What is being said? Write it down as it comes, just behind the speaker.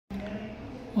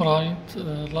Right,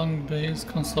 lung base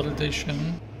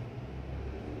consolidation.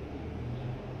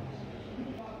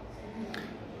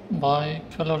 By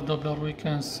color Doppler we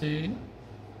can see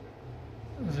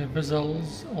the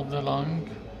vessels of the lung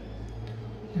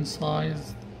inside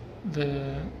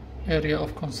the area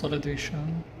of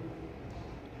consolidation.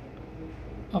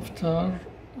 After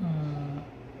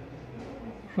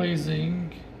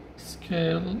raising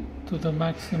scale to the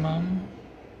maximum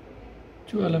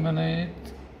to eliminate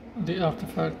the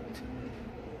artifact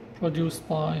produced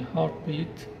by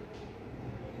heartbeat.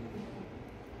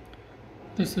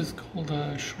 This is called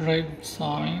a shred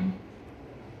sign,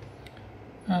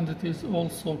 and it is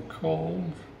also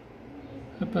called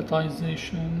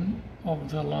hepatization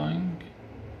of the lung.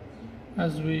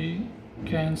 As we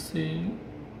can see,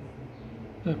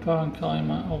 the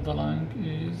parenchyma of the lung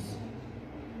is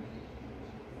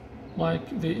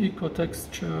like the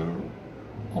eco-texture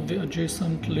of the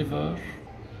adjacent liver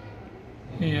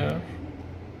here.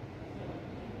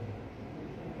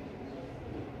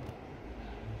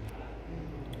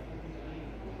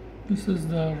 This is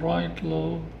the right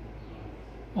lobe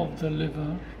of the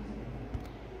liver,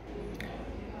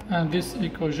 and this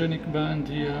echogenic band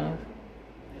here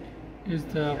is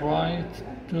the right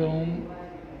dome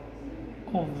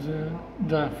of the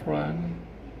diaphragm.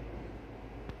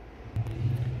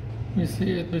 We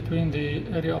see it between the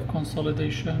area of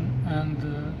consolidation and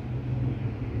the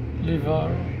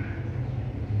liver.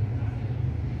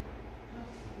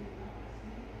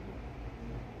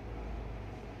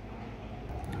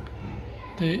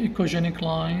 The echogenic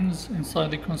lines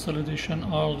inside the consolidation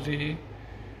are the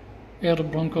air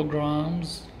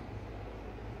bronchograms.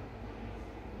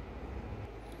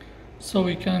 So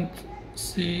we can't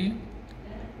see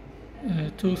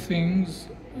two things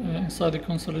inside the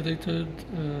consolidated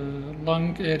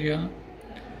lung area: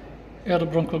 air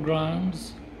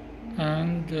bronchograms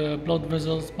and blood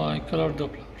vessels by color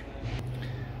Doppler.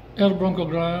 Air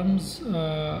bronchograms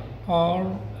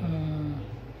are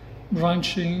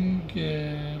branching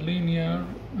linear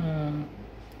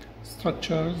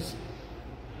structures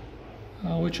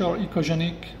which are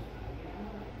echogenic,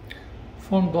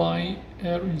 formed by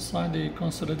air inside the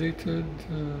consolidated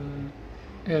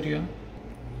area.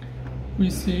 We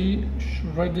see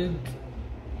shredded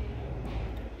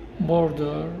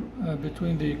border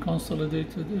between the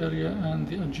consolidated area and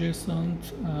the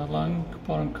adjacent lung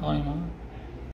parenchyma.